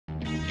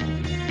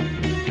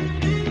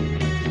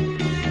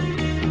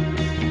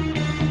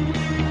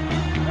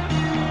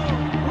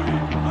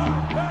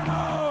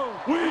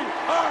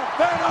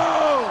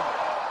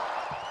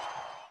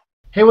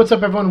Hey, what's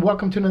up, everyone?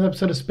 Welcome to another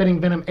episode of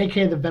Spitting Venom,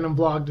 aka the Venom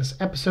Vlog. This is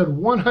episode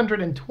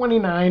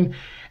 129,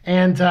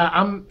 and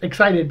I'm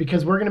excited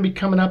because we're going to be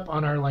coming up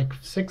on our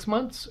 6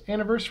 months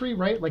anniversary,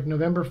 right? Like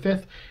November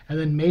 5th and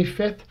then May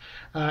 5th.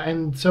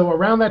 And so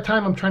around that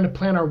time, I'm trying to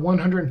plan our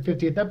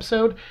 150th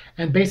episode.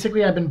 And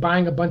basically, I've been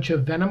buying a bunch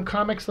of Venom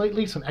comics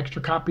lately, some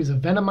extra copies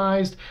of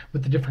Venomized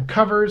with the different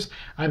covers.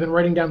 I've been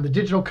writing down the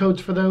digital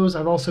codes for those.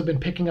 I've also been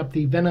picking up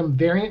the Venom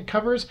variant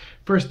covers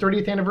for his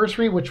 30th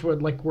anniversary, which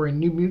were in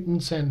New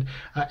Mutants and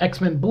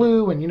X-Men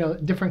Blue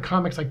and different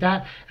comics like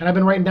that. And I've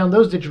been writing down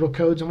those digital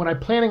codes. And what I'm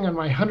planning on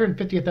my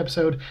 150th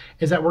episode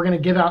is that we're going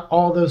to give out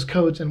all those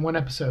codes in one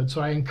episode.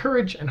 So I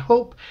encourage and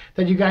hope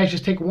that you guys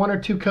just take one or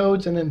two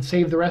codes and then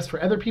save the rest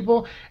for other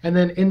people, and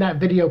then in that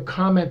video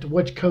comment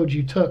which codes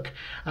you took,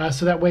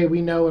 so that way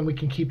we know and we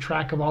can keep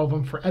track of all of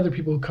them for other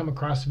people who come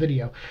across the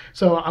video.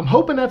 So I'm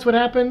hoping that's what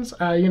happens,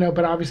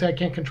 but obviously I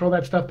can't control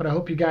that stuff, but I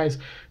hope you guys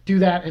do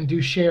that and do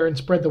share and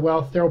spread the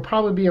wealth. There will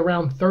probably be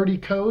around 30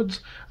 codes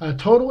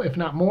total, if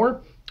not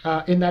more,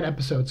 in that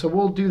episode. So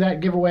we'll do that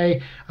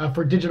giveaway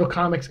for digital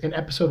comics in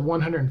episode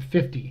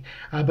 150.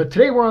 But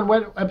today we're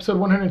on episode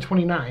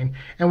 129,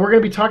 and we're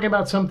going to be talking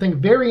about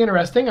something very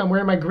interesting. I'm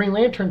wearing my Green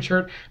Lantern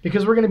shirt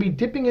because we're going to be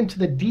dipping into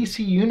the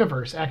DC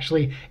universe,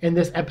 actually, in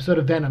this episode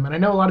of Venom. And I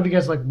know a lot of you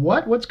guys are like,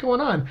 what? What's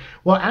going on?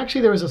 Well,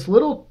 actually, there was this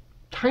little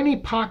tiny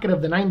pocket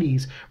of the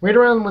 90s, right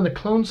around when the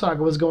Clone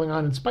Saga was going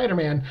on in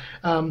Spider-Man,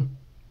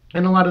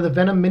 and a lot of the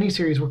Venom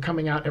miniseries were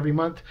coming out every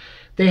month.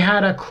 They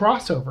had a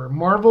crossover.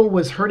 Marvel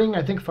was hurting,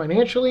 I think,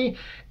 financially,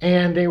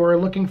 and they were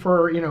looking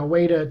for a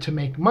way to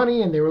make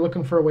money, and they were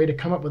looking for a way to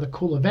come up with a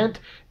cool event.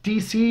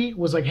 DC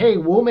was like, hey,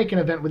 we'll make an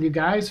event with you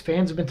guys.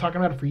 Fans have been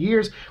talking about it for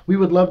years. We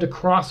would love to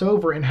cross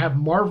over and have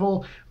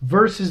Marvel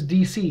versus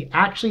DC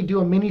actually do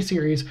a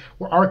miniseries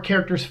where our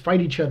characters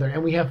fight each other,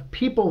 and we have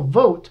people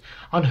vote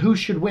on who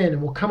should win,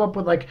 and we'll come up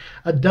with like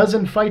a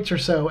dozen fights or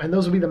so, and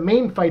those will be the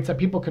main fights that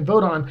people can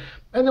vote on,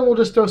 and then we'll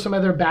just throw some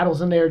other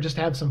battles in there just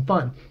to have some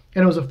fun.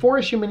 And it was a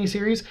 4-issue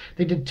miniseries.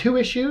 They did 2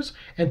 issues,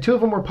 and 2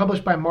 of them were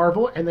published by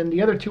Marvel, and then the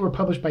other 2 were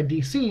published by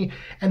DC.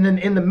 And then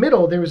in the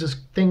middle, there was this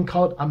thing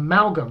called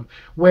Amalgam,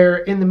 where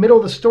in the middle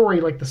of the story,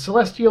 like the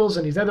Celestials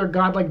and these other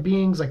godlike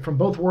beings, like from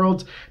both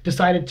worlds,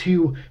 decided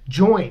to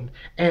join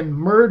and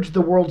merge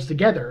the worlds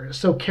together.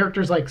 So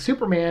characters like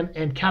Superman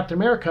and Captain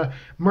America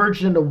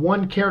merged into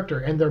one character,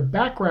 and their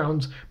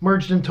backgrounds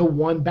merged into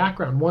one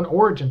background, one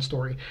origin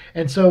story.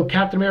 And so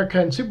Captain America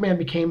and Superman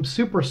became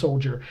Super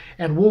Soldier,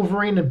 and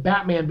Wolverine and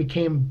Batman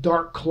became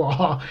Dark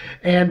Claw,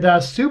 and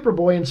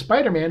Superboy and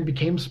Spider-Man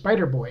became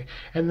Spider-Boy.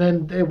 And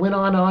then it went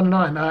on and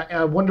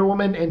on. Wonder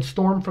Woman and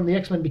Storm from the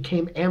X-Men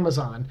became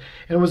Amazon.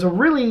 And it was a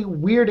really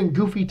weird and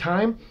goofy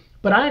time,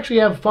 but I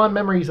actually have fond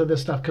memories of this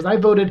stuff because I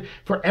voted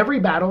for every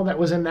battle that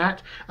was in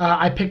that.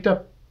 I picked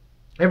up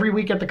every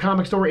week at the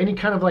comic store any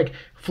kind of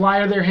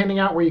flyer they're handing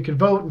out where you could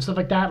vote and stuff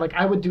like that. Like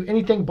I would do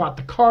anything, bought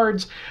the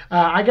cards.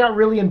 I got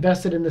really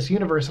invested in this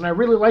universe, and I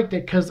really liked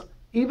it because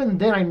even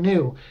then I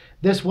knew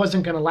this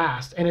wasn't going to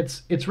last. And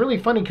it's really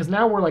funny because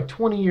now we're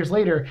 20 years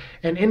later,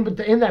 and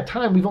in that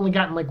time we've only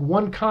gotten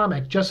one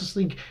comic, Justice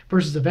League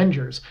versus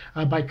Avengers,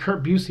 by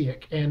Kurt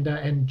Busiek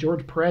and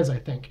George Perez, I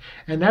think.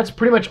 And that's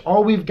pretty much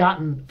all we've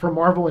gotten for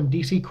Marvel and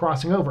DC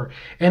crossing over.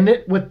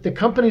 And with the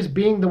companies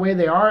being the way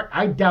they are,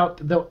 I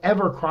doubt they'll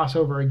ever cross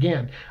over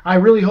again. I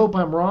really hope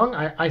I'm wrong.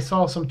 I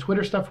saw some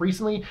Twitter stuff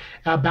recently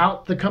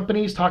about the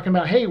companies talking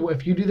about, hey,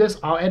 if you do this,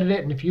 I'll edit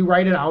it, and if you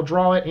write it, I'll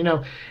draw it,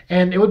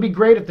 And it would be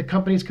great if the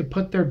companies could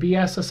put their BS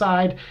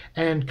aside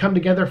and come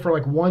together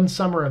for one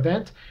summer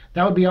event.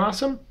 That would be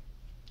awesome.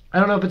 I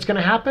don't know if it's going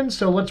to happen,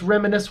 so let's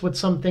reminisce with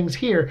some things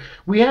here.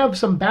 We have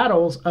some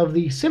battles of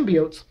the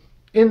symbiotes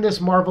in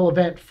this Marvel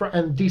event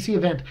and DC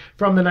event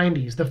from the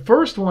 90s. The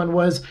first one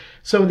was,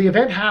 so the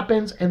event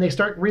happens and they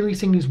start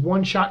releasing these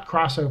one-shot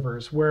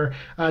crossovers where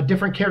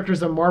different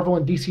characters of Marvel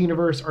and DC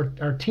universe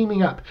are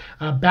teaming up.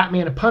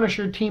 Batman and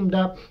Punisher teamed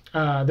up.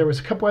 There was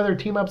a couple other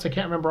team-ups. I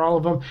can't remember all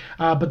of them.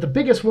 But the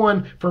biggest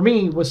one for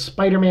me was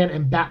Spider-Man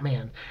and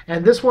Batman.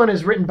 And this one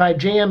is written by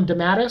J.M.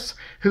 DeMatteis,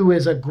 who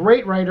is a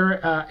great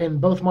writer in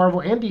both Marvel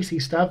and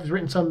DC stuff. He's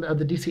written some of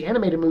the DC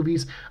animated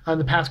movies in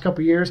the past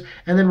couple years,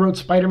 and then wrote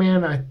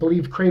Spider-Man, I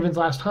believe Kraven's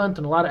Last Hunt,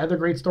 and a lot of other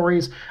great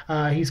stories.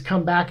 He's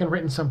come back and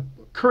written some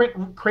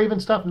current Kraven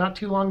stuff not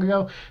too long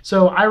ago.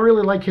 So I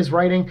really like his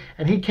writing,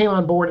 and he came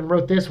on board and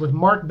wrote this with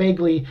Mark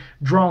Bagley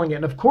drawing it.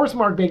 And of course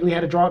Mark Bagley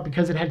had to draw it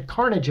because it had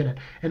Carnage in it.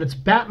 And it's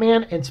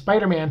Batman and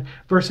Spider-Man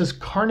versus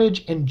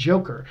Carnage and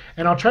Joker.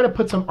 And I'll try to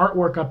put some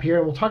artwork up here,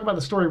 and we'll talk about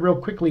the story real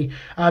quickly,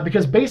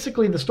 because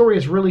basically the story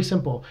is really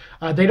simple.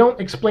 They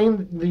don't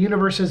explain the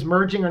universes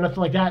merging or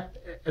nothing like that.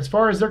 As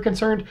far as they're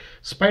concerned,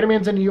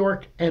 Spider-Man's in New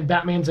York and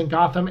Batman's in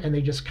Gotham, and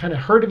they just kind of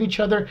heard of each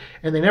other,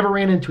 and they never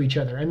ran into each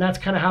other. And that's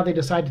kind of how they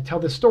decide to tell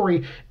this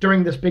story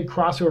during this big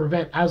crossover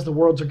event as the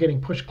worlds are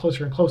getting pushed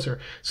closer and closer.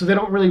 So they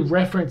don't really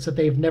reference that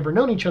they've never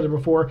known each other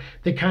before.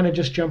 They kind of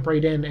just jump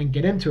right in and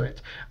get into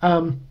it.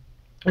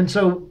 And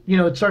so,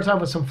 it starts off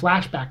with some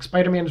flashbacks.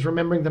 Spider-Man is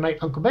remembering the night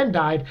Uncle Ben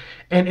died,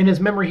 and in his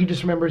memory, he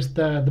just remembers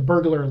the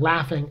burglar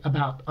laughing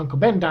about Uncle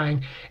Ben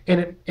dying,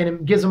 and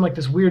it gives him like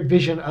this weird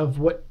vision of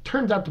what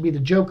turns out to be the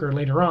Joker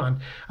later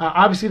on.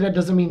 Obviously, that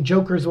doesn't mean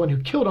Joker is the one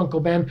who killed Uncle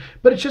Ben,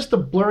 but it's just the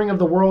blurring of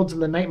the worlds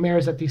and the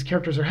nightmares that these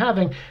characters are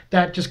having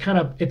that just kind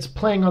of, it's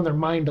playing on their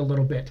mind a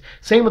little bit.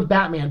 Same with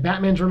Batman.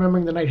 Batman's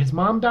remembering the night his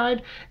mom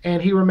died,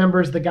 and he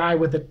remembers the guy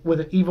with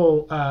an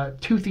evil,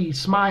 toothy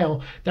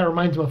smile that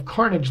reminds him of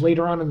Carnage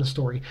later on in the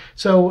story.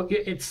 So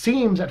it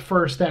seems at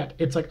first that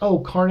it's like, oh,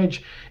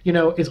 Carnage,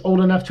 is old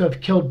enough to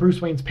have killed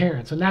Bruce Wayne's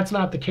parents. And that's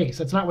not the case.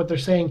 That's not what they're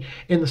saying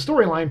in the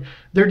storyline.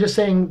 They're just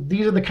saying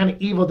these are the kind of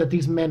evil that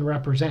these men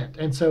represent.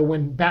 And so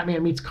when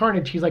Batman meets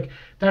Carnage, he's like,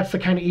 that's the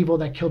kind of evil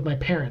that killed my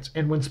parents.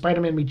 And when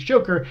Spider-Man meets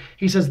Joker,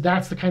 he says,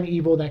 that's the kind of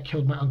evil that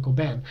killed my Uncle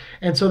Ben.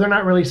 And so they're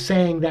not really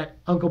saying that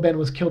Uncle Ben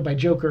was killed by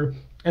Joker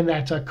and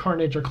that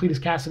Carnage or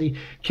Cletus Cassidy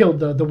killed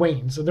the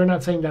Waynes. So they're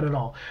not saying that at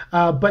all.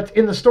 But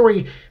in the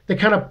story, they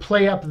kind of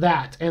play up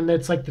that. And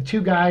it's like the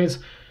two guys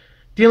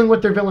dealing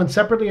with their villains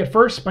separately. At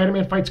first,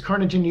 Spider-Man fights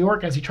Carnage in New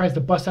York as he tries to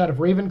bust out of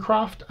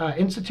Ravencroft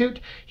Institute.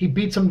 He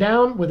beats him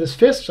down with his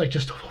fists, like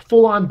just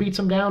full-on beats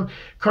him down.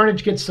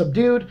 Carnage gets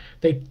subdued.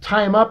 They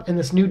tie him up, and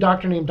this new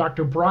doctor named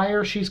Dr.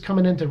 Breyer, she's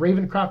coming into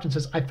Ravencroft and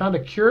says, I found a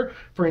cure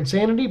for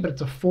insanity, but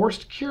it's a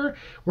forced cure.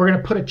 We're going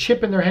to put a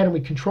chip in their head, and we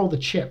control the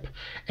chip.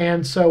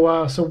 And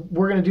so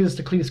we're going to do this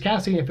to Cletus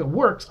Cassidy, and if it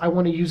works, I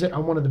want to use it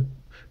on one of the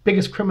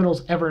biggest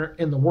criminals ever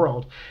in the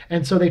world.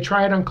 And so they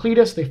try it on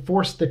Cletus, they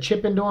force the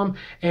chip into him,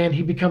 and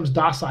he becomes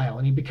docile,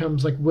 and he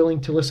becomes like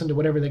willing to listen to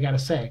whatever they got to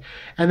say.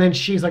 And then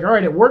she's like, all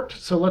right, it worked,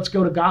 so let's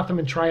go to Gotham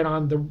and try it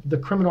on the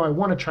criminal I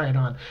want to try it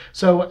on.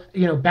 So,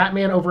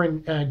 Batman over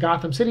in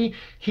Gotham City,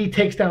 he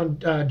takes down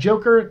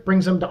Joker,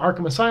 brings him to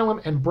Arkham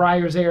Asylum, and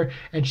Breyer's there,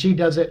 and she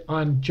does it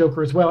on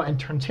Joker as well and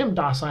turns him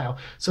docile.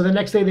 So the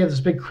next day they have this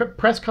big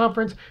press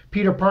conference.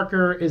 Peter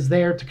Parker is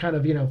there to kind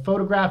of,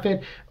 photograph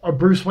it, or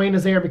Bruce Wayne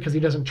is there because he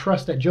doesn't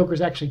trust that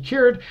Joker's actually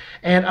cured.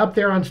 And up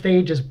there on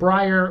stage is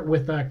Breyer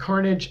with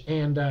Carnage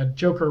and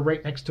Joker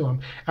right next to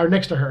him, or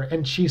next to her.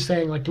 And she's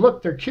saying like,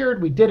 look, they're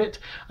cured. We did it.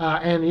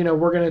 And,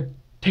 we're going to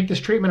take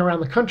this treatment around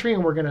the country,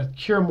 and we're going to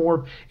cure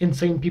more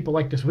insane people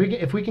like this.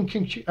 If we can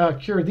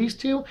cure these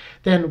two,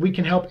 then we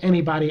can help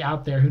anybody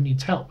out there who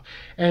needs help.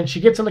 And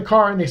she gets in the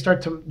car, and they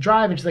start to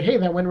drive, and she's like, hey,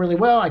 that went really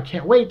well. I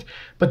can't wait.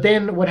 But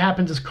then what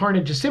happens is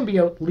Carnage's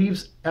symbiote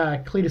leaves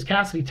Cletus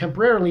Cassidy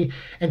temporarily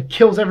and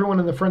kills everyone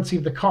in the front seat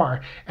of the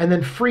car, and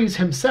then frees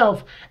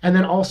himself, and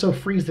then also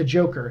frees the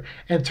Joker.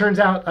 And it turns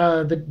out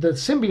the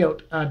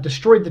symbiote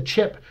destroyed the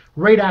chip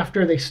right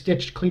after they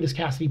stitched Cletus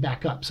Cassidy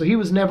back up. So he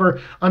was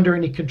never under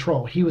any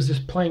control. He was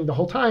just playing the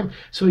whole time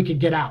so he could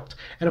get out.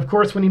 And of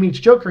course, when he meets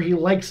Joker, he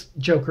likes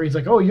Joker. He's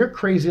like, oh, you're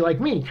crazy like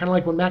me. Kind of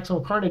like when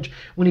Maximum Carnage,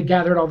 when he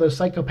gathered all those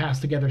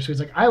psychopaths together. So he's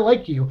like, I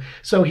like you.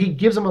 So he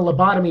gives him a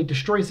lobotomy,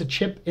 destroys the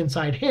chip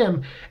inside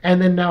him,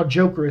 and then now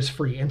Joker is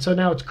free. And so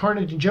now it's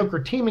Carnage and Joker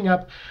teaming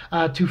up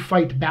to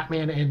fight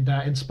Batman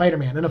and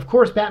Spider-Man. And of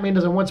course, Batman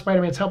doesn't want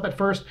Spider-Man's help at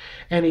first,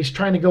 and he's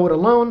trying to go it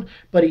alone,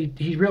 but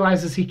he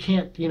realizes he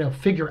can't,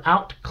 figure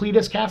out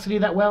Cletus Cassidy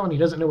that well, and he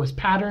doesn't know his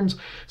patterns.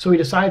 So he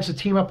decides to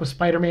team up with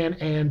Spider-Man,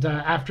 and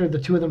after the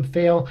two of them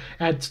fail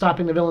at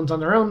stopping the villains on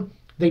their own,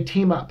 they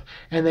team up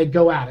and they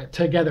go at it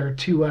together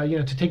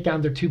to take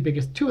down two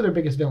of their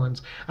biggest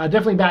villains.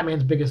 Definitely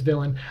Batman's biggest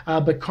villain,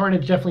 but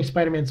Carnage, definitely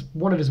Spider-Man's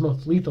one of his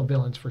most lethal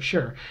villains for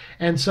sure.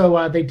 And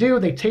so they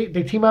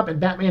team up, and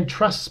Batman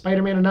trusts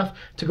Spider-Man enough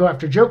to go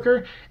after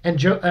Joker, and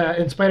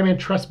Spider-Man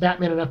trusts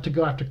Batman enough to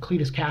go after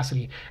Cletus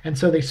Cassidy. And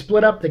so they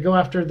split up. They go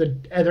after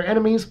their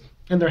enemies.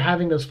 And they're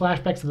having those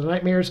flashbacks of the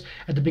nightmares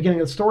at the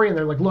beginning of the story, and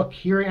they're like, look,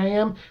 here I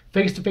am,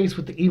 face to face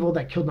with the evil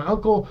that killed my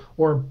uncle.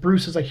 Or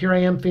Bruce is like, here I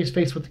am, face to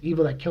face with the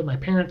evil that killed my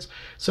parents.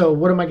 So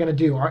what am I going to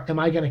do? Am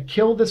I going to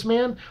kill this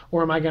man,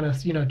 or am I going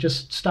to,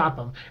 just stop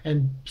him?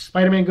 And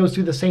Spider-Man goes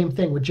through the same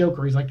thing with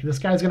Joker. He's like, this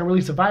guy's going to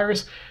release a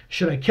virus.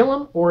 Should I kill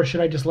him, or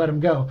should I just let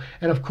him go?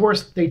 And of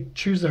course, they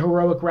choose the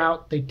heroic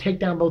route. They take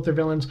down both their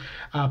villains,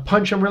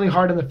 punch them really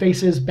hard in the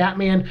faces.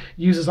 Batman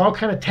uses all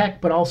kind of tech,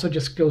 but also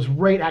just goes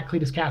right at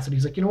Cletus Cassidy.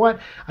 He's like, you know what?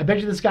 I bet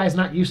you this guy's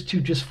not used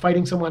to just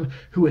fighting someone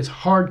who is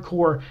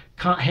hardcore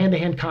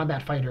hand-to-hand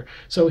combat fighter.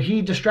 So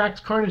he distracts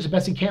Carnage the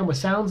best he can with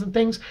sounds and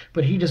things,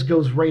 but he just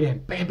goes right in.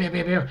 Bam, bam,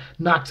 bam, bam.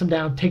 Knocks him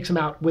down, takes him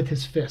out with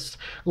his fists,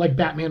 like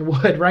Batman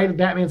would, right?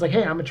 Batman's like,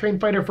 hey, I'm a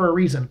trained fighter for a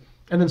reason.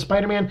 And then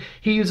Spider-Man,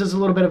 he uses a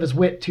little bit of his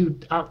wit to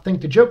outthink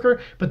the Joker,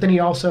 but then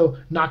he also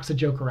knocks the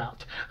Joker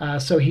out.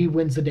 So he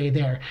wins the day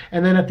there.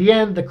 And then at the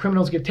end, the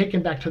criminals get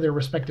taken back to their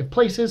respective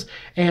places,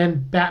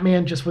 and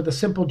Batman, just with a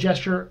simple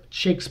gesture,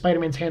 shakes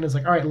Spider-Man's hand and is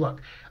like, all right,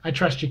 look, I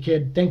trust you,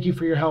 kid. Thank you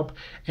for your help.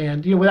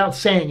 And, without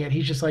saying it,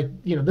 he's just like,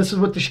 this is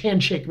what the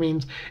handshake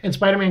means. And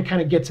Spider-Man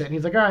kind of gets it. And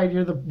he's like, all right,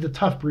 you're the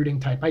tough brooding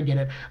type. I get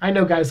it. I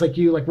know guys like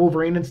you, like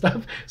Wolverine and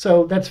stuff.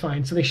 So that's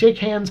fine. So they shake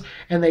hands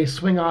and they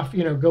swing off,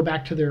 go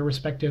back to their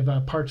respective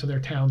parts of their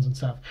towns and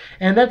stuff.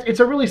 And it's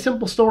a really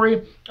simple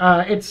story.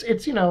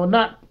 It's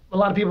not a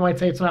lot of people might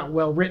say it's not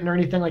well written or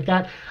anything like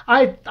that.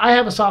 I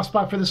have a soft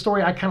spot for the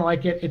story. I kind of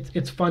like it.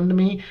 It's fun to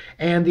me,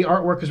 and the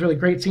artwork is really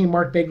great. Seeing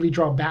Mark Bagley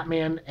draw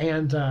Batman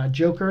and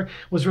Joker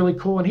was really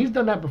cool, and he's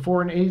done that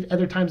before and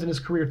other times in his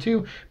career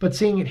too. But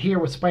seeing it here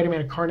with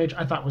Spider-Man and Carnage,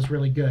 I thought was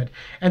really good.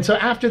 And so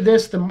after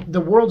this,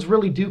 the worlds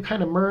really do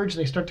kind of merge.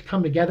 They start to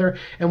come together,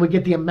 and we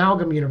get the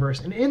Amalgam universe.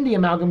 And in the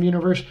Amalgam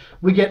universe,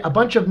 we get a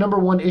bunch of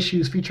 #1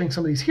 issues featuring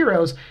some of these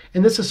heroes.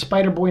 And this is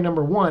Spider-Boy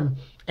 #1.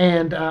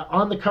 And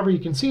on the cover, you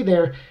can see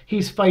there,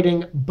 he's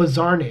fighting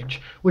Bizarnage,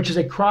 which is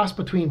a cross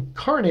between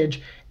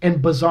Carnage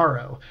and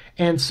Bizarro.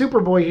 And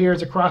Superboy here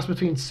is a cross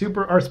between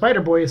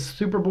Spider-Boy is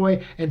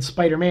Superboy and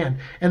Spider-Man.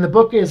 And the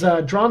book is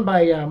drawn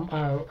by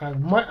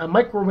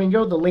Mike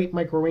Rowingo, the late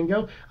Mike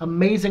Rowingo.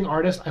 Amazing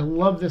artist. I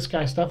love this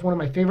guy's stuff. One of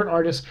my favorite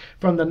artists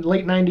from the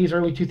late 90s,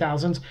 early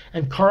 2000s.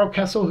 And Carl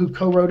Kessel, who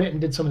co-wrote it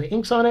and did some of the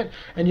inks on it.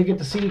 And you get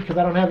to see, because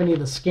I don't have any of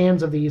the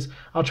scans of these,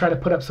 I'll try to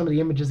put up some of the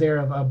images there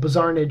of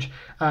Bizarnage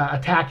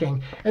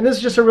attacking. And this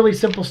is just a really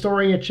simple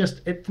story.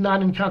 It's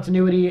not in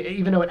continuity,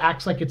 even though it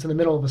acts like it's in the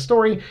middle of a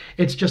story.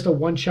 It's just a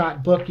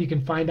one-shot book you can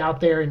find out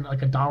there in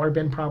like a dollar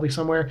bin probably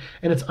somewhere,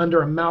 and it's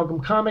under Amalgam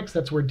Comics.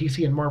 That's where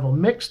DC and Marvel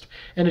mixed,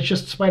 and it's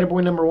just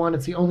Spider-Boy #1.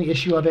 It's the only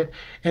issue of it,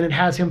 and it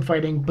has him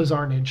fighting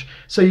Bizarnage.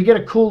 So you get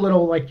a cool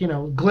little, like, you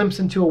know, glimpse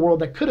into a world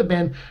that could have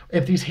been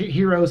if these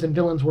heroes and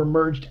villains were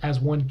merged as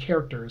one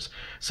characters.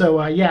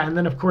 So yeah, and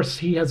then of course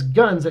he has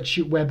guns that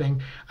shoot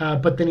webbing,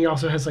 but then he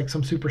also has like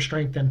some super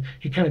strength, and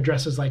he kind of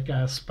dresses like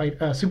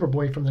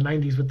Superboy from the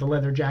 90s with the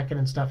leather jacket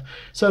and stuff.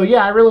 So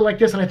yeah, I really like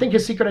this, and I think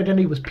his secret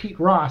identity was Pete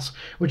Ross,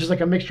 which is like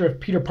a mixture of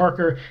Peter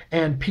Parker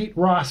and Pete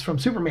Ross from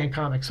Superman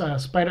comics,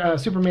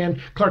 Superman,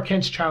 Clark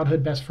Kent's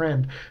childhood best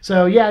friend.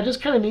 So yeah,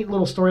 just kind of neat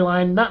little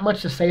storyline. Not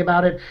much to say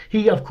about it.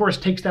 He of course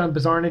takes down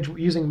Bizarnage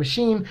using a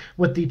machine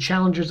with the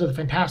Challengers of the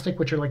Fantastic,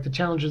 which are like the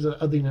Challengers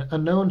of the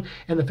Unknown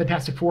and the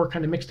Fantastic Four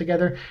kind of mixed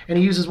together, and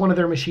he uses one of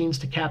their machines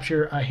to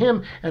capture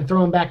him and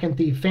throw him back into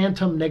the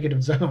Phantom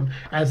Negative Zone,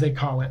 as they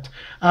call it.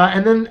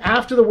 And then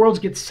after the worlds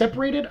get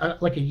separated,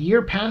 like a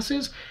year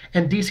passes,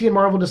 and DC and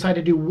Marvel decide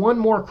to do one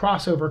more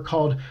crossover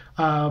called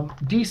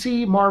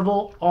DC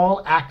Marvel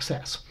All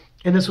Access.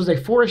 And this was a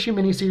 4-issue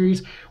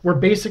miniseries where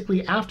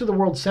basically after the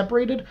world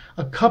separated,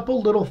 a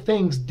couple little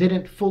things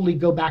didn't fully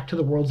go back to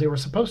the worlds they were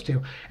supposed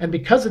to. And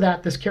because of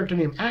that, this character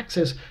named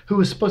Axis, who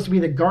was supposed to be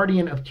the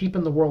guardian of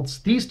keeping the worlds,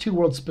 these two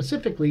worlds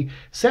specifically,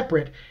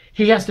 separate,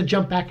 he has to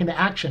jump back into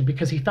action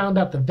because he found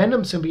out the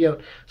Venom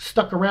symbiote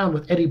stuck around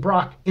with Eddie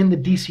Brock in the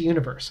DC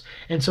universe.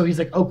 And so he's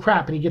like, oh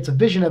crap, and he gets a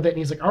vision of it, and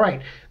he's like, all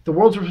right, the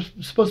worlds were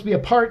supposed to be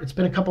apart. It's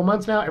been a couple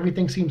months now.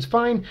 Everything seems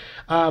fine.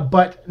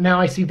 But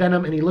now I see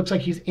Venom, and he looks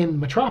like he's in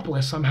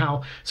Metropolis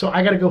somehow. So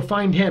I got to go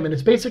find him. And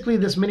it's basically,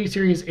 this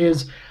miniseries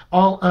is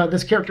all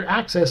this character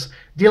Axis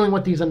dealing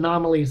with these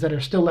anomalies that are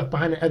still left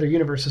behind in other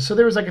universes. So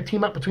there was like a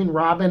team up between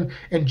Robin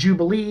and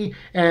Jubilee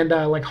and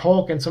like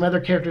Hulk and some other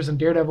characters and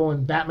Daredevil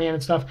and Batman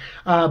and stuff.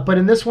 But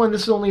in this one,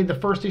 this is only the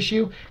first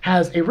issue,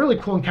 has a really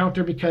cool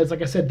encounter because,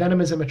 like I said, Venom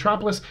is in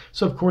Metropolis,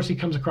 so of course he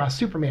comes across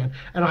Superman.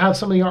 And I'll have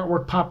some of the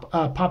artwork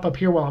pop up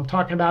here while I'm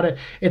talking about it.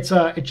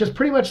 It just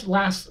pretty much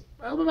lasts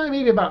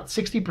maybe about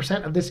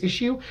 60% of this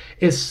issue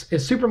is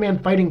Superman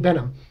fighting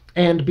Venom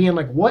and being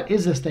like, what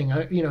is this thing?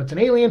 You know, it's an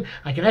alien.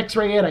 I can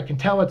x-ray it. I can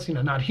tell it's, you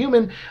know, not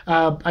human.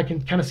 I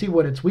can kind of see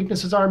what its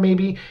weaknesses are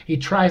maybe. He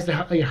tries to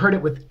hurt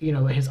it with, you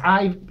know, his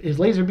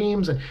laser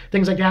beams and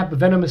things like that, but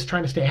Venom is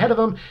trying to stay ahead of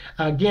him.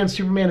 Again,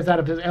 Superman is out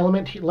of his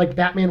element. Like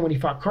Batman when he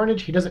fought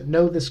Carnage, he doesn't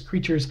know this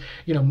creature's,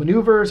 you know,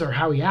 maneuvers or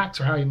how he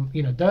acts or how he,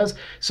 you know, does.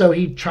 So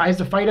he tries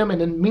to fight him,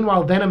 and then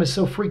meanwhile, Venom is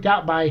so freaked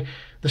out by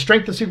the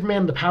strength of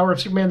Superman, the power of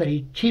Superman, that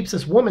he keeps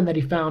this woman that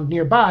he found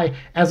nearby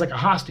as like a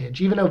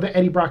hostage. Even though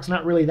Eddie Brock's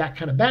not really that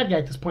kind of bad guy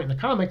at this point in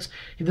the comics,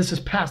 this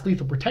is past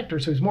Lethal Protector,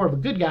 so he's more of a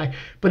good guy,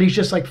 but he's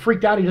just like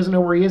freaked out. He doesn't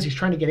know where he is. He's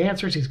trying to get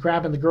answers. He's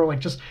grabbing the girl like,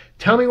 just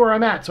tell me where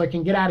I'm at so I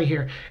can get out of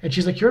here. And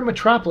she's like, you're in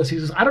Metropolis. He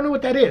says, I don't know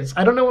what that is.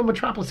 I don't know what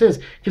Metropolis is,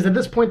 because at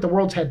this point the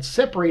worlds had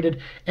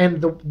separated,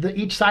 and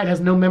each side has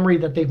no memory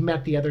that they've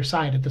met the other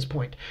side at this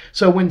point.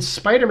 So when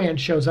Spider-Man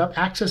shows up,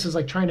 Axis is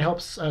like trying to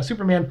help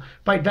Superman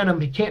fight Venom.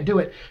 He can't do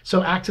it.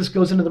 So Axis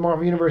goes into the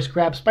Marvel Universe,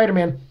 grabs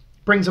Spider-Man,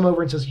 brings him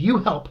over and says, you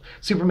help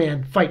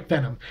Superman fight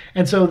Venom.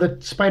 And so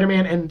the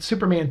Spider-Man and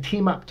Superman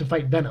team up to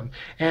fight Venom.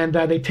 And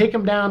they take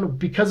him down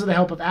because of the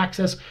help of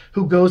Axis,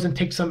 who goes and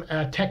takes some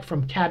tech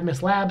from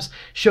Cadmus Labs,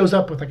 shows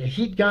up with like a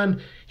heat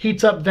gun,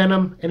 heats up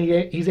Venom, and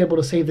he's able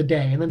to save the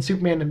day. And then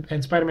Superman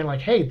and Spider-Man are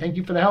like, hey, thank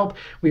you for the help.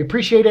 We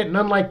appreciate it. And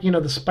unlike, you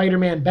know, the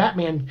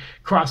Spider-Man-Batman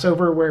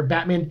crossover where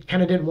Batman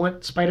kind of didn't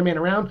want Spider-Man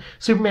around,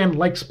 Superman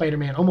likes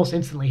Spider-Man almost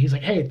instantly. He's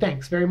like, hey,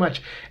 thanks very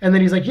much. And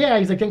then he's like, yeah,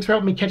 he's like, thanks for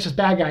helping me catch this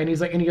bad guy. And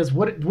he's like, and he goes,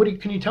 what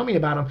can you tell me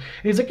about him? And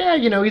he's like, yeah,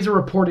 you know, he's a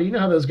reporter. You know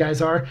how those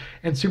guys are.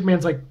 And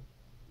Superman's like,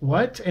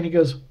 what? And he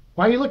goes,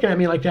 why are you looking at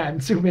me like that?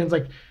 And Superman's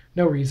like,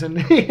 no reason,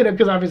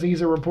 because obviously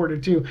he's a reporter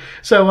too.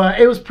 So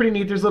it was pretty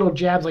neat. There's little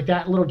jabs like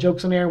that, little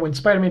jokes in there. When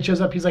Spider-Man shows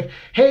up, he's like,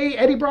 "Hey,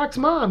 Eddie Brock's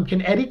mom,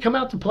 can Eddie come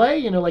out to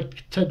play?"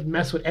 Like to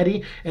mess with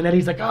Eddie. And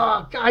Eddie's like,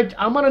 "Oh, God,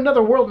 I'm on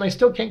another world and I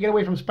still can't get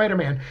away from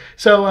Spider-Man."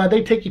 So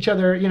they take each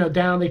other,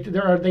 down.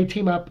 They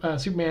team up,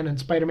 Superman and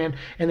Spider-Man,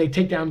 and they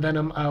take down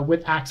Venom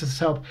with Axis'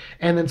 help.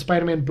 And then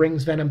Spider-Man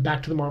brings Venom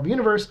back to the Marvel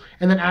Universe,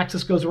 and then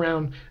Axis goes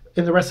around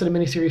in the rest of the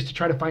miniseries to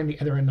try to find the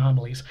other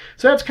anomalies.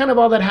 So that's kind of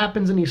all that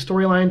happens in these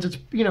storylines. It's,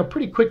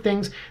 pretty quick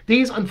things.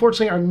 These,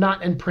 unfortunately, are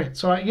not in print.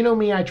 So,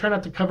 me, I try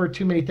not to cover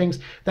too many things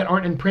that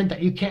aren't in print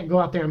that you can't go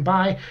out there and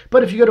buy.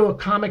 But if you go to a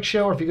comic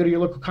show, or if you go to your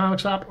local comic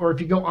shop, or if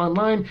you go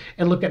online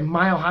and look at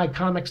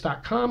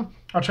milehighcomics.com,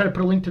 I'll try to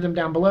put a link to them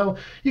down below.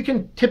 You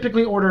can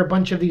typically order a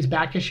bunch of these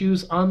back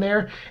issues on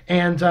there,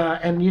 and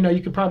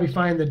you could probably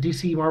find the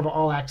DC Marvel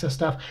All Access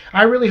stuff.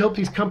 I really hope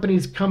these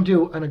companies come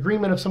to an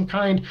agreement of some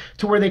kind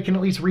to where they can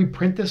at least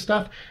reprint this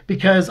stuff,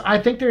 because I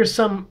think there's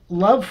some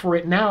love for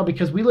it now,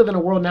 because we live in a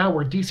world now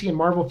where DC and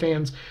Marvel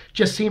fans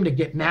just seem to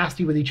get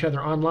nasty with each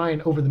other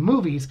online over the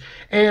movies,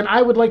 and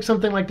I would like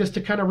something like this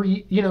to kind of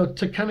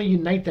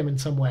unite them in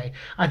some way.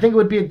 I think it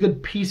would be a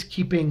good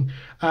peacekeeping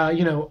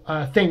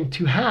thing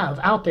to have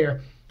out there.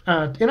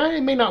 And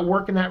it may not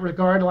work in that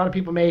regard. A lot of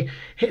people may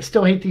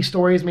still hate these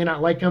stories, may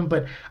not like them,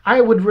 but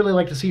I would really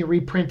like to see a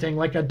reprinting,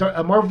 like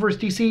a Marvel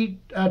vs. DC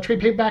trade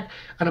paperback,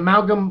 an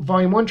Amalgam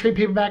Volume 1 trade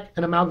paperback,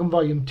 an Amalgam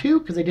Volume 2,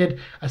 because they did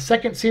a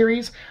second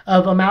series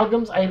of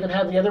Amalgams. I even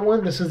have the other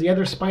one. This is the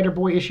other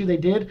Spider-Boy issue they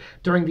did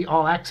during the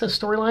All Access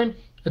storyline.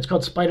 It's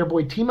called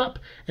Spider-Boy Team Up,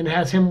 and it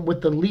has him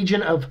with the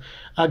Legion of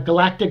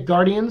Galactic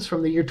Guardians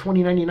from the year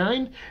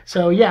 2099.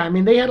 So yeah,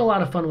 they had a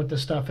lot of fun with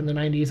this stuff in the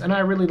 90s, and I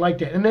really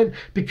liked it. And then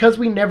because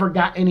we never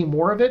got any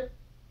more of it,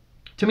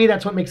 to me,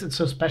 that's what makes it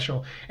so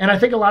special. And I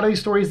think a lot of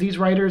these stories, these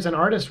writers and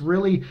artists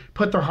really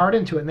put their heart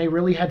into it, and they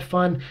really had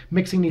fun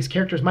mixing these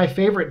characters. My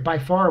favorite by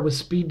far was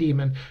Speed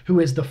Demon, who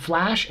is the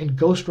Flash and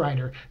Ghost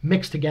Rider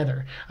mixed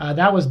together.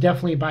 That was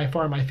definitely by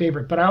far my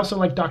favorite. But I also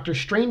like Dr.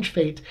 Strange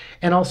Fate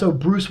and also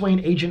Bruce Wayne,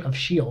 Agent of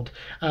S.H.I.E.L.D.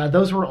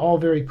 Those were all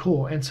very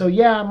cool. And so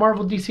yeah,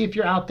 Marvel DC, if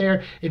you're out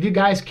there, if you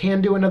guys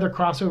can do another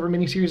crossover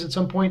miniseries at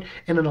some point,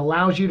 and it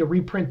allows you to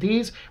reprint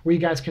these, where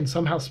you guys can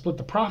somehow split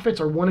the profits,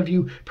 or one of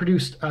you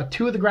produced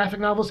 2 of the graphic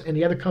novels and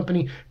the other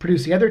company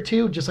produce the other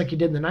 2, just like you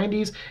did in the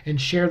 90s, and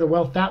share the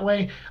wealth that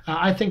way.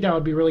 I think that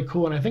would be really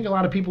cool, and I think a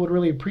lot of people would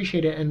really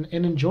appreciate it and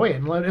enjoy it.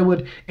 And it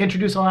would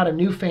introduce a lot of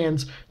new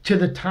fans to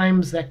the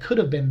times that could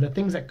have been, the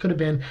things that could have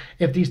been,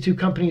 if these 2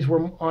 companies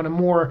were on a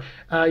more,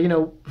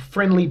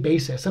 friendly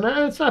basis. And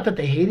it's not that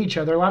they hate each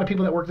other. A lot of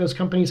people that work at those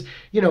companies,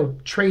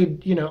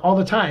 trade, all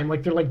the time.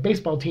 Like they're like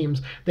baseball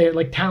teams. They're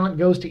like talent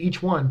goes to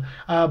each one.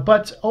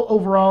 But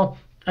overall,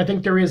 I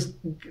think there is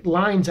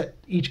lines that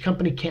each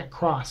company can't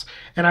cross,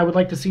 and I would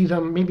like to see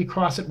them maybe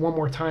cross it one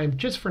more time,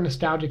 just for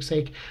nostalgic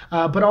sake,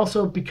 but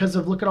also because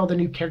of, look at all the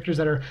new characters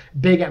that are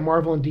big at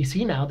Marvel and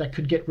DC now that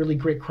could get really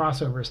great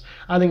crossovers.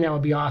 I think that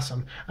would be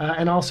awesome.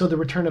 And also the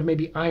return of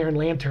maybe Iron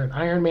Lantern,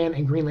 Iron Man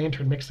and Green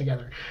Lantern mixed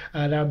together.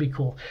 That would be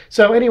cool.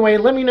 So anyway,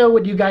 let me know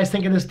what you guys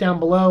think of this down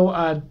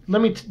below.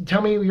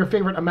 Tell me your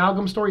favorite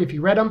Amalgam story if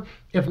you read them.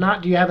 If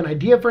not, do you have an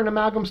idea for an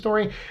Amalgam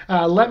story?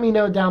 Let me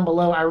know down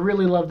below. I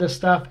really love this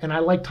stuff, and I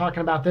like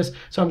talking about this,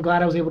 so I'm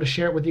glad I was able to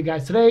share it with you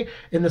guys today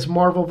in this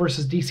Marvel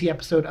vs. DC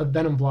episode of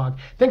Venom Vlog.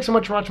 Thanks so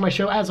much for watching my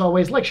show. As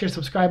always, like, share,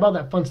 subscribe, all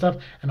that fun stuff,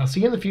 and I'll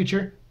see you in the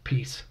future.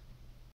 Peace.